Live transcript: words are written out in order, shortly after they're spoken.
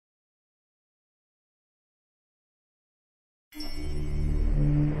The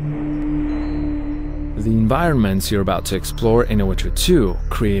environments you're about to explore in The Witcher 2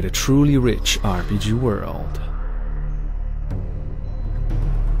 create a truly rich RPG world.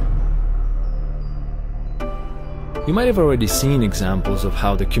 You might have already seen examples of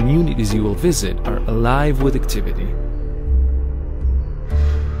how the communities you will visit are alive with activity.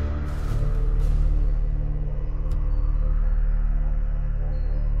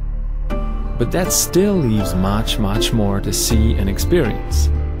 But that still leaves much more to see and experience.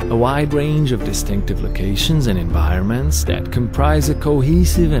 A wide range of distinctive locations and environments that comprise a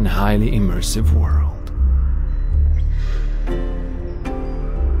cohesive and highly immersive world.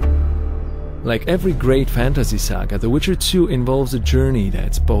 Like every great fantasy saga, The Witcher 2 involves a journey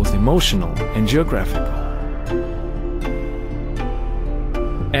that's both emotional and geographical.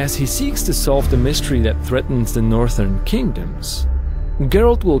 As he seeks to solve the mystery that threatens the northern kingdoms,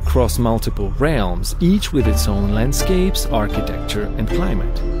 Geralt will cross multiple realms, each with its own landscapes, architecture, and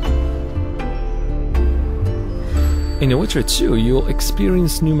climate. In The Witcher 2, you'll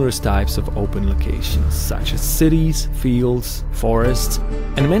experience numerous types of open locations, such as cities, fields, forests,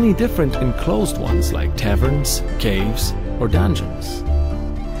 and many different enclosed ones like taverns, caves, or dungeons.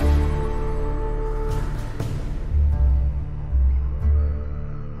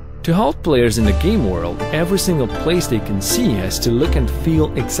 To hold players in the game world, every single place they can see has to look and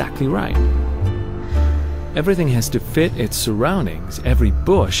feel exactly right. Everything has to fit its surroundings, every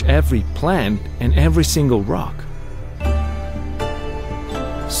bush, every plant, and every single rock.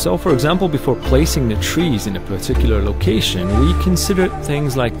 So, for example, before placing the trees in a particular location, we considered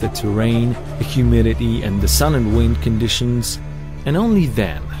things like the terrain, the humidity, and the sun and wind conditions, and only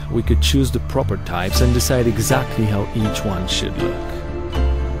then we could choose the proper types and decide exactly how each one should look.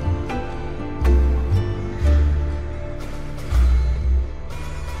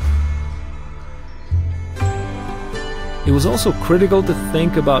 It was also critical to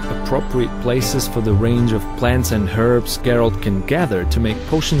think about appropriate places for the range of plants and herbs Geralt can gather to make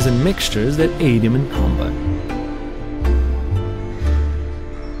potions and mixtures that aid him in combat.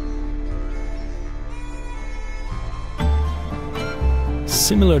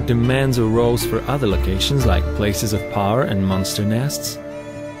 Similar demands arose for other locations like places of power and monster nests.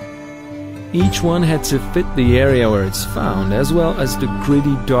 Each one had to fit the area where it's found, as well as the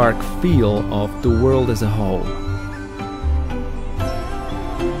gritty, dark feel of the world as a whole.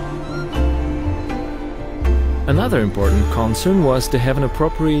 Another important concern was to have an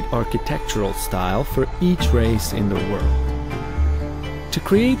appropriate architectural style for each race in the world. To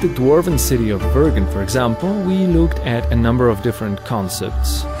create the dwarven city of Bergen, for example, we looked at a number of different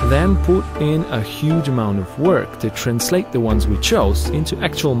concepts, then put in a huge amount of work to translate the ones we chose into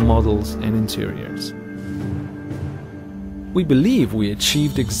actual models and interiors. We believe we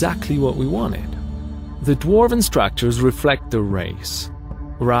achieved exactly what we wanted. The dwarven structures reflect the race.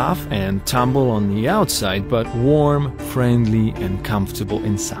 Rough and tumble on the outside, but warm, friendly, and comfortable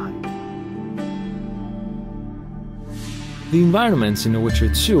inside. The environments in The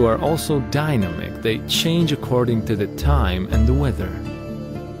Witcher 2 are also dynamic. They change according to the time and the weather.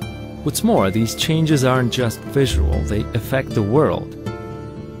 What's more, these changes aren't just visual, they affect the world.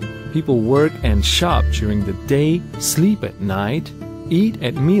 People work and shop during the day, sleep at night, eat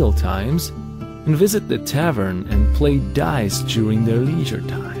at meal times, and visit the tavern and play dice during their leisure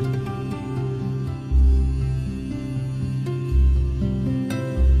time.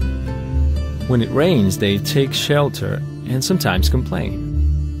 When it rains, they take shelter and sometimes complain.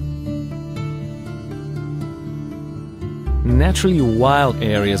 Naturally, wild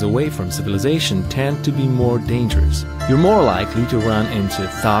areas away from civilization tend to be more dangerous. You're more likely to run into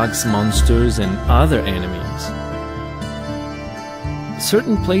thugs, monsters, and other enemies.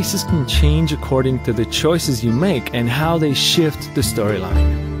 Certain places can change according to the choices you make and how they shift the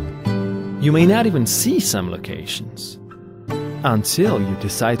storyline. You may not even see some locations until you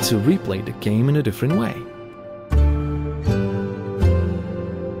decide to replay the game in a different way.